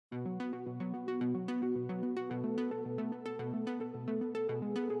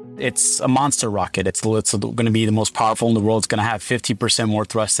It's a monster rocket. It's going to be the most powerful in the world. It's going to have 50% more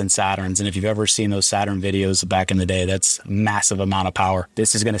thrust than Saturn's. And if you've ever seen those Saturn videos back in the day, that's a massive amount of power.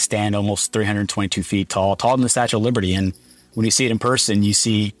 This is going to stand almost 322 feet tall, taller than the Statue of Liberty. And when you see it in person, you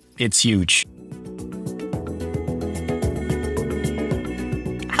see it's huge.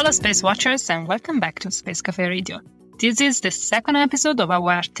 Hello, Space Watchers, and welcome back to Space Café Radio. This is the second episode of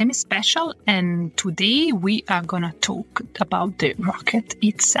our Artemis special, and today we are going to talk about the rocket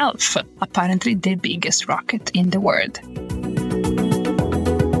itself, apparently the biggest rocket in the world.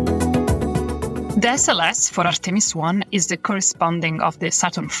 The SLS for Artemis 1 is the corresponding of the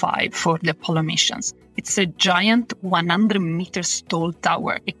Saturn V for the Apollo missions. It's a giant 100 meters tall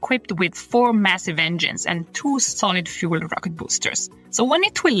tower equipped with 4 massive engines and 2 solid fuel rocket boosters. So when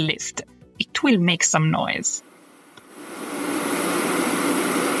it will lift, it will make some noise.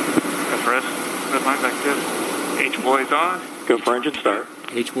 Red line back this. H-buoys on. Go for engine start.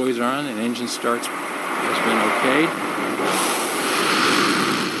 H-buoys are on and engine starts has been okay.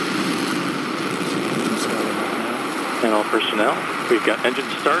 And all personnel, we've got engine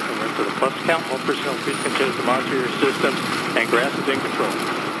start and we're for the plus count. All personnel, please continue to monitor your systems and grass is in control.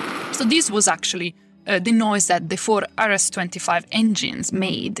 So this was actually the noise that the 4 RS-25 engines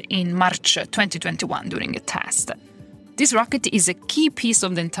made in March 2021 during a test. This rocket is a key piece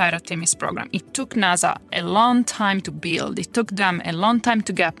of the entire Artemis program. It took NASA a long time to build. It took them a long time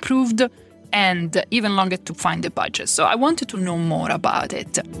to get approved and even longer to find the budget. So I wanted to know more about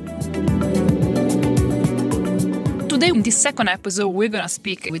it. Today, in this second episode, we're going to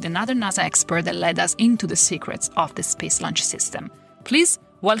speak with another NASA expert that led us into the secrets of the Space Launch System. Please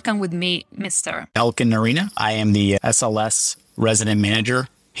welcome with me, Mr. Elkin, Norena. I am the SLS resident manager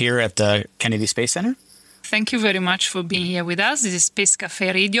here at the Kennedy Space Center. Thank you very much for being here with us. This is Space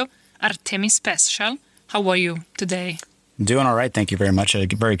Café Radio, Artemis Special. How are you today? Doing all right. Thank you very much.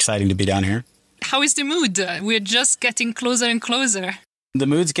 Very exciting to be down here. How is the mood? We're just getting closer and closer. The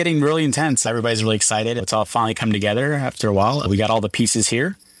mood's getting really intense. Everybody's really excited. It's all finally come together after a while. We got all the pieces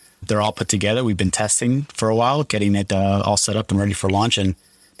here. They're all put together. We've been testing for a while, getting it all set up and ready for launch. And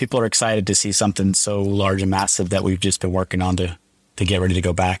people are excited to see something so large and massive that we've just been working on to get ready to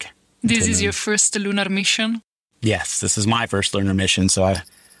go back. This is your first lunar mission? Yes, this is my first lunar mission. So I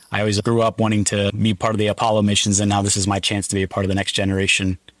always grew up wanting to be part of the Apollo missions, and now this is my chance to be a part of the next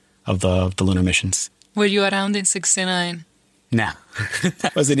generation of the lunar missions. Were you around in 69? No,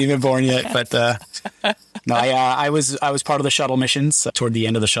 I wasn't even born yet. But no, I was part of the shuttle missions toward the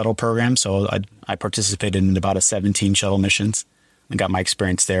end of the shuttle program. So I participated in about 17 shuttle missions. I got my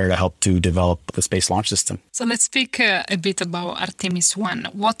experience there to help to develop the Space Launch System. So let's speak a bit about Artemis 1.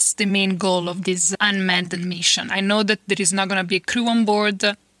 What's the main goal of this unmanned mission? I know that there is not going to be a crew on board,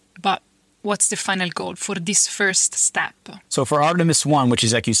 but what's the final goal for this first step? So for Artemis 1, which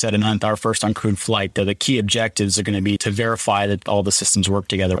is, like you said, our first uncrewed flight, the key objectives are going to be to verify that all the systems work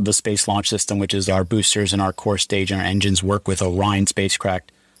together. The Space Launch System, which is our boosters and our core stage and our engines, work with Orion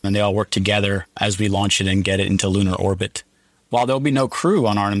spacecraft, and they all work together as we launch it and get it into lunar orbit. While there'll be no crew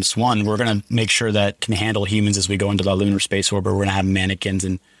on Artemis 1, we're going to make sure that it can handle humans as we go into the lunar space orbit. We're going to have mannequins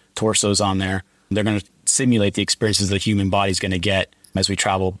and torsos on there. They're going to simulate the experiences the human body is going to get as we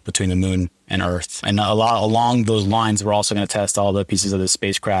travel between the moon and Earth. And along those lines, we're also going to test all the pieces of the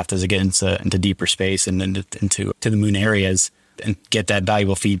spacecraft as it gets into deeper space and into the moon areas and get that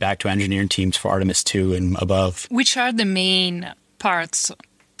valuable feedback to engineering teams for Artemis 2 and above. Which are the main parts of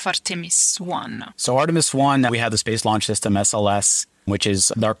Artemis 1? So Artemis 1, we have the Space Launch System, SLS, which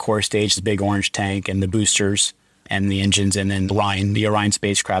is our core stage, the big orange tank, and the boosters and the engines, and then the Orion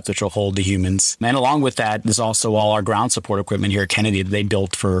spacecraft, which will hold the humans. And along with that, there's also all our ground support equipment here at Kennedy that they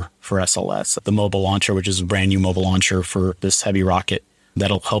built for SLS. The mobile launcher, which is a brand new mobile launcher for this heavy rocket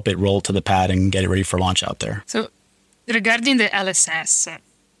that'll help it roll to the pad and get it ready for launch out there. So regarding the LSS,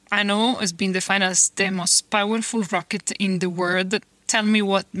 I know it's been defined as the most powerful rocket in the world. Tell me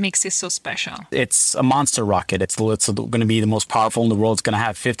what makes it so special. It's a monster rocket. It's going to be the most powerful in the world. It's going to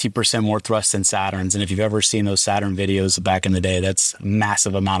have 50% more thrust than Saturn's. And if you've ever seen those Saturn videos back in the day, that's a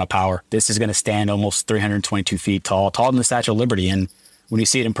massive amount of power. This is going to stand almost 322 feet tall, taller than the Statue of Liberty. And when you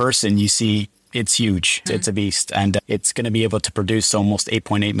see it in person, you see it's huge. It's a beast. And it's going to be able to produce almost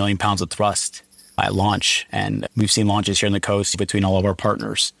 8.8 million pounds of thrust at launch. And we've seen launches here on the coast between all of our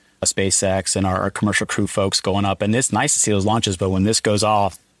partners. SpaceX and our commercial crew folks going up. And it's nice to see those launches, but when this goes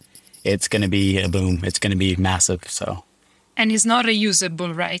off, it's going to be a boom. It's going to be massive. So And it's not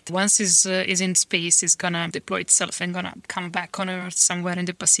reusable, right? Once it's in space, it's going to deploy itself and going to come back on Earth somewhere in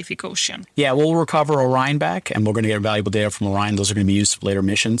the Pacific Ocean. Yeah, we'll recover Orion back, and we're going to get valuable data from Orion. Those are going to be used for later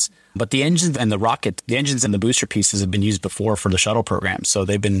missions. But the engines and the rocket, the engines and the booster pieces have been used before for the shuttle program. So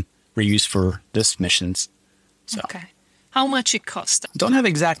they've been reused for this missions. So. Okay. How much it cost? Don't have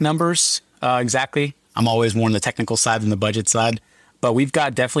exact numbers exactly. I'm always more on the technical side than the budget side. But we've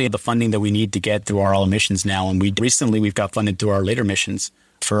got definitely the funding that we need to get through our all missions now. And we've got funded through our later missions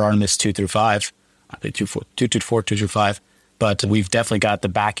for Artemis 2 through 5, 2 through 5. But we've definitely got the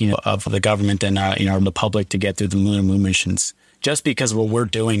backing of the government and the public to get through the moon missions. Just because what we're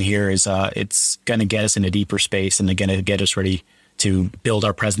doing here is it's going to get us into deeper space and going to get us ready to build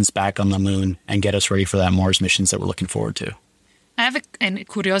our presence back on the moon and get us ready for that Mars missions that we're looking forward to. I have a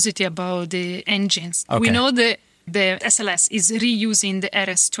curiosity about the engines. Okay. We know that the SLS is reusing the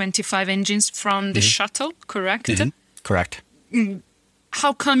RS-25 engines from the shuttle, correct? Mm-hmm. Correct.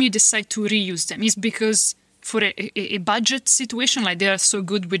 How come you decide to reuse them? Is because for a budget situation, like they are so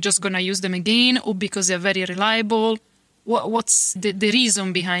good, we're just going to use them again, or because they're very reliable? What's the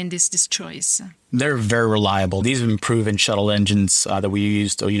reason behind this choice? They're very reliable. These have been proven shuttle engines that we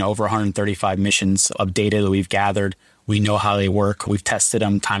used, over 135 missions of data that we've gathered. We know how they work. We've tested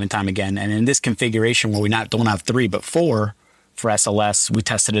them time and time again. And in this configuration where we don't have 3, but 4 for SLS, we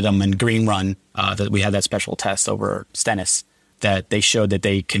tested them in Green Run. That we had that special test over Stennis that they showed that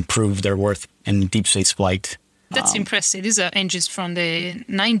they can prove their worth in deep space flight. That's impressive. These are engines from the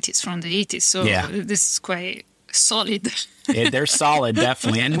 90s, from the 80s. So this is quite solid. They're solid,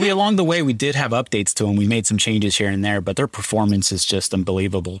 definitely. And along the way, we did have updates to them. We made some changes here and there, but their performance is just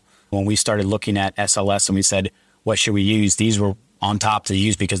unbelievable. When we started looking at SLS and we said, what should we use? These were on top to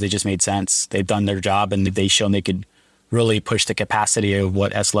use because they just made sense. They've done their job and they've shown they could really push the capacity of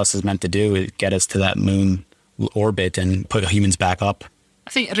what SLS is meant to do, get us to that moon orbit and put humans back up. I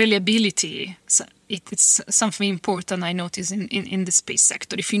think reliability, it's something important I notice in the space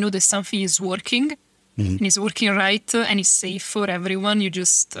sector. If you know that something is working and it's working right and it's safe for everyone, you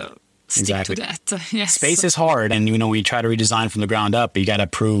just stick to that. Yes. Space is hard, and we try to redesign from the ground up, but you got to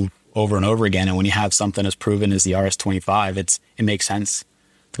prove over and over again. And when you have something as proven as the RS-25, it makes sense.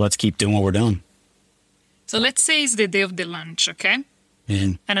 So let's keep doing what we're doing. So let's say it's the day of the launch, okay?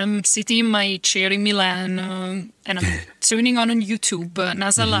 Mm-hmm. And I'm sitting in my chair in Milan and I'm tuning on YouTube,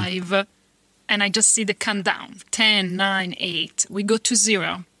 NASA Live, and I just see the countdown, 10, 9, 8. We go to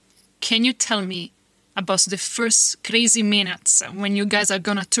 0. Can you tell me about the first crazy minutes when you guys are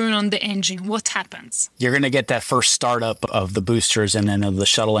going to turn on the engine? What happens? You're going to get that first startup of the boosters and then of the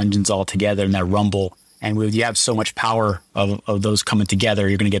shuttle engines all together and that rumble. And you have so much power of those coming together,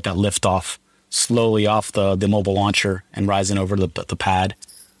 you're going to get that liftoff slowly off the mobile launcher and rising over the pad.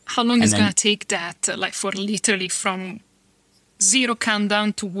 How long is it going to take that, for literally from 0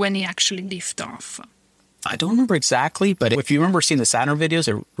 countdown to when it actually lift off? I don't remember exactly, but if you remember seeing the Saturn videos,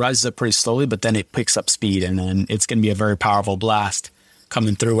 it rises up pretty slowly, but then it picks up speed, and then it's going to be a very powerful blast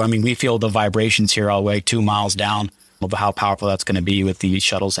coming through. I mean, we feel the vibrations here all the way 2 miles down of how powerful that's going to be with the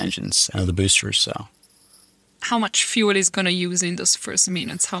shuttle's engines and the boosters. So, how much fuel is going to use in those first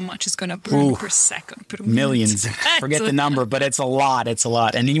minutes? How much is going to burn per second? Per millions. Forget the number, but it's a lot. It's a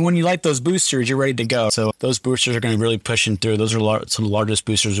lot. And when you light those boosters, you're ready to go. So those boosters are going to be really pushing through. Those are some of the largest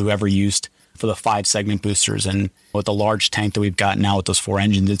boosters we've ever used for the 5-segment boosters. And with the large tank that we've got now with those 4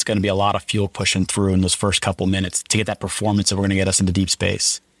 engines, it's going to be a lot of fuel pushing through in those first couple minutes to get that performance that we're going to get us into deep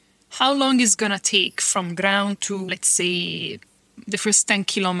space. How long is it going to take from ground to, let's say, the first 10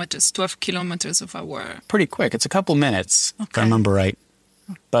 kilometers, 12 kilometers of our... Pretty quick. It's a couple minutes, if I remember right.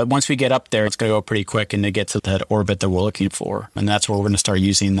 But once we get up there, it's going to go pretty quick and to get to that orbit that we're looking for. And that's where we're going to start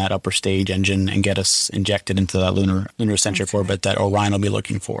using that upper stage engine and get us injected into that lunar-centric orbit that Orion will be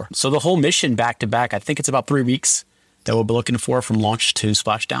looking for. So the whole mission back-to-back, I think it's about 3 weeks that we'll be looking for from launch to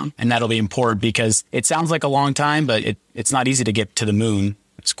splashdown. And that'll be important because it sounds like a long time, but it's not easy to get to the moon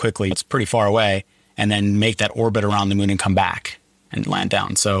as quickly. It's pretty far away. And then make that orbit around the moon and come back and land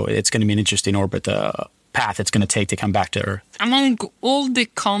down. So it's going to be an interesting orbit, path it's going to take to come back to Earth. Among all the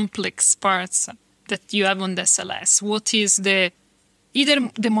complex parts that you have on the SLS, what is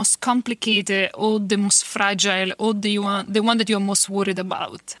either the most complicated or the most fragile or the one that you're most worried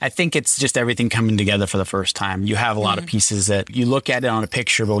about? I think it's just everything coming together for the first time. You have a lot of pieces that you look at it on a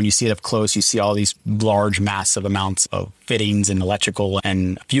picture, but when you see it up close, you see all these large, massive amounts of fittings and electrical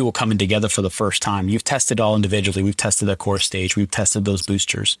and fuel coming together for the first time. You've tested all individually. We've tested the core stage. We've tested those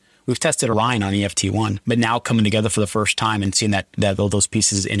boosters. We've tested Orion on EFT-1, but now coming together for the first time and seeing that all those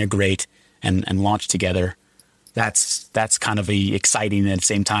pieces integrate and launch together, that's kind of exciting. And at the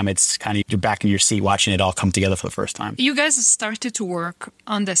same time, it's kind of you're back in your seat watching it all come together for the first time. You guys started to work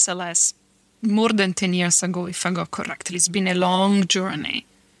on the SLS more than 10 years ago, if I got correctly. It's been a long journey.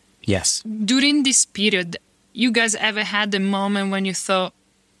 Yes. During this period, you guys ever had a moment when you thought,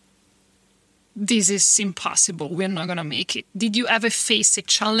 this is impossible, we're not going to make it? Did you ever face a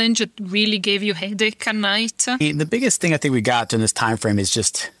challenge that really gave you a headache at night? The biggest thing I think we got during this time frame is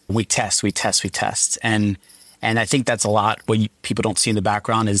just we test. And I think that's a lot what people don't see in the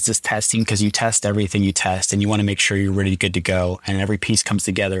background is just testing, because you test everything you test and you want to make sure you're really good to go and every piece comes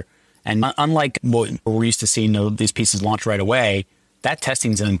together. And unlike what we're used to seeing these pieces launch right away, that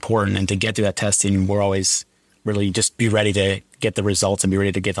testing is important. And to get through that testing, we're always really just be ready to get the results and be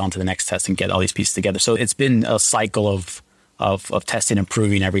ready to get on to the next test and get all these pieces together. So it's been a cycle of testing and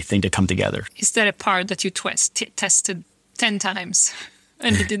proving everything to come together. Is there a part that you tested 10 times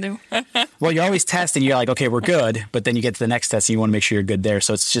and you didn't? Well, you always test and you're like, okay, we're good. But then you get to the next test and you want to make sure you're good there.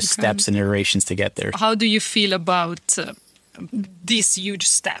 So it's just steps and iterations to get there. How do you feel about this huge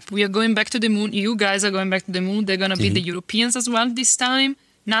step? We are going back to the moon. You guys are going back to the moon. They're going to be the Europeans as well this time.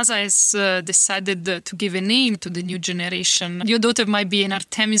 NASA has decided to give a name to the new generation. Your daughter might be an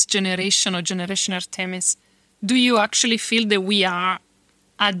Artemis generation or Generation Artemis. Do you actually feel that we are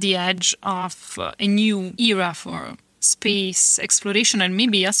at the edge of a new era for space exploration and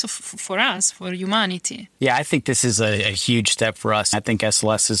maybe also for us, for humanity? Yeah, I think this is a huge step for us. I think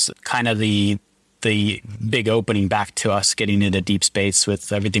SLS is kind of the big opening back to us getting into deep space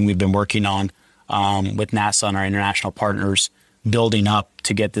with everything we've been working on with NASA and our international partners, building up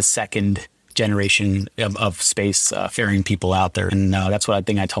to get the second generation of space faring people out there. And that's what I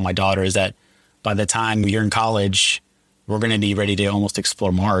think I told my daughter is that by the time you're in college, we're going to be ready to almost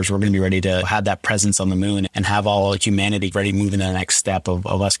explore Mars. We're going to be ready to have that presence on the moon and have all humanity ready moving to the next step of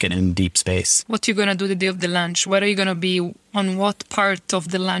us getting in deep space. What are you going to do the day of the launch? Where are you going to be? On what part of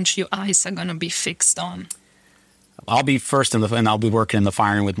the launch your eyes are going to be fixed on? I'll be first and I'll be working in the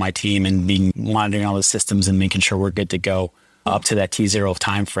firing with my team and be monitoring all the systems and making sure we're good to go. Up to that T0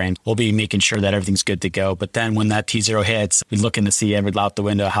 time frame, we'll be making sure that everything's good to go. But then when that T0 hits, we're looking to see out the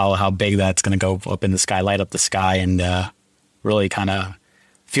window how big that's going to go up in the sky, light up the sky, and really kind of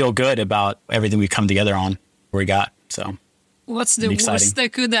feel good about everything we come together on. We got so. What's the worst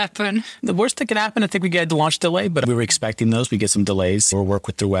that could happen? The worst that could happen, I think we get a launch delay, but we were expecting those. We get some delays. We'll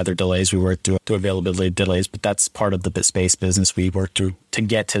work through weather delays. We work through availability delays, but that's part of the space business. We work through to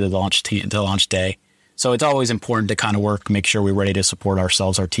get to the launch day. So it's always important to kind of make sure we're ready to support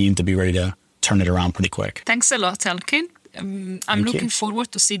ourselves, our team, to be ready to turn it around pretty quick. Thanks a lot, Elkin. I'm looking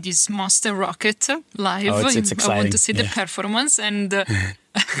forward to see this monster rocket live. Oh, it's exciting. I want to see the performance, and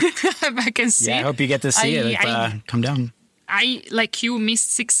I can see. Yeah, I hope you get to see it. Come down. I, like you,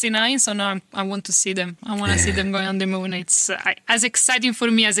 missed 69, so now I want to see them. I want to see them going on the moon. It's as exciting for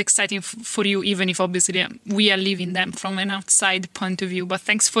me as exciting for you, even if obviously we are living them from an outside point of view. But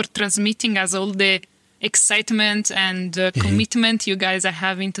thanks for transmitting us all the excitement and commitment you guys are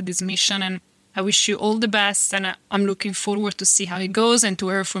having to this mission, and I wish you all the best, and I'm looking forward to see how it goes and to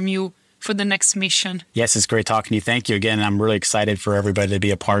hear from you for the next mission. Yes, it's great talking to you. Thank you again. I'm really excited for everybody to be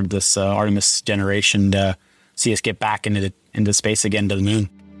a part of this Artemis generation, to see us get back into space again, to the moon.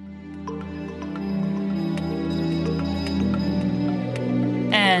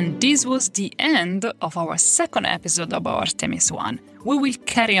 And this was the end of our second episode of Artemis 1. We will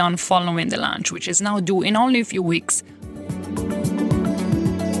carry on following the launch, which is now due in only a few weeks.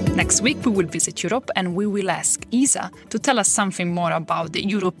 Next week, we will visit Europe and we will ask ESA to tell us something more about the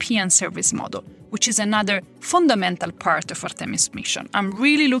European service model, which is another fundamental part of Artemis mission. I'm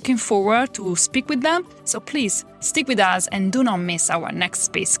really looking forward to speak with them, so please stick with us and do not miss our next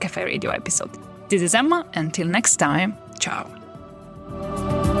Space Café Radio episode. This is Emma. Until next time, ciao.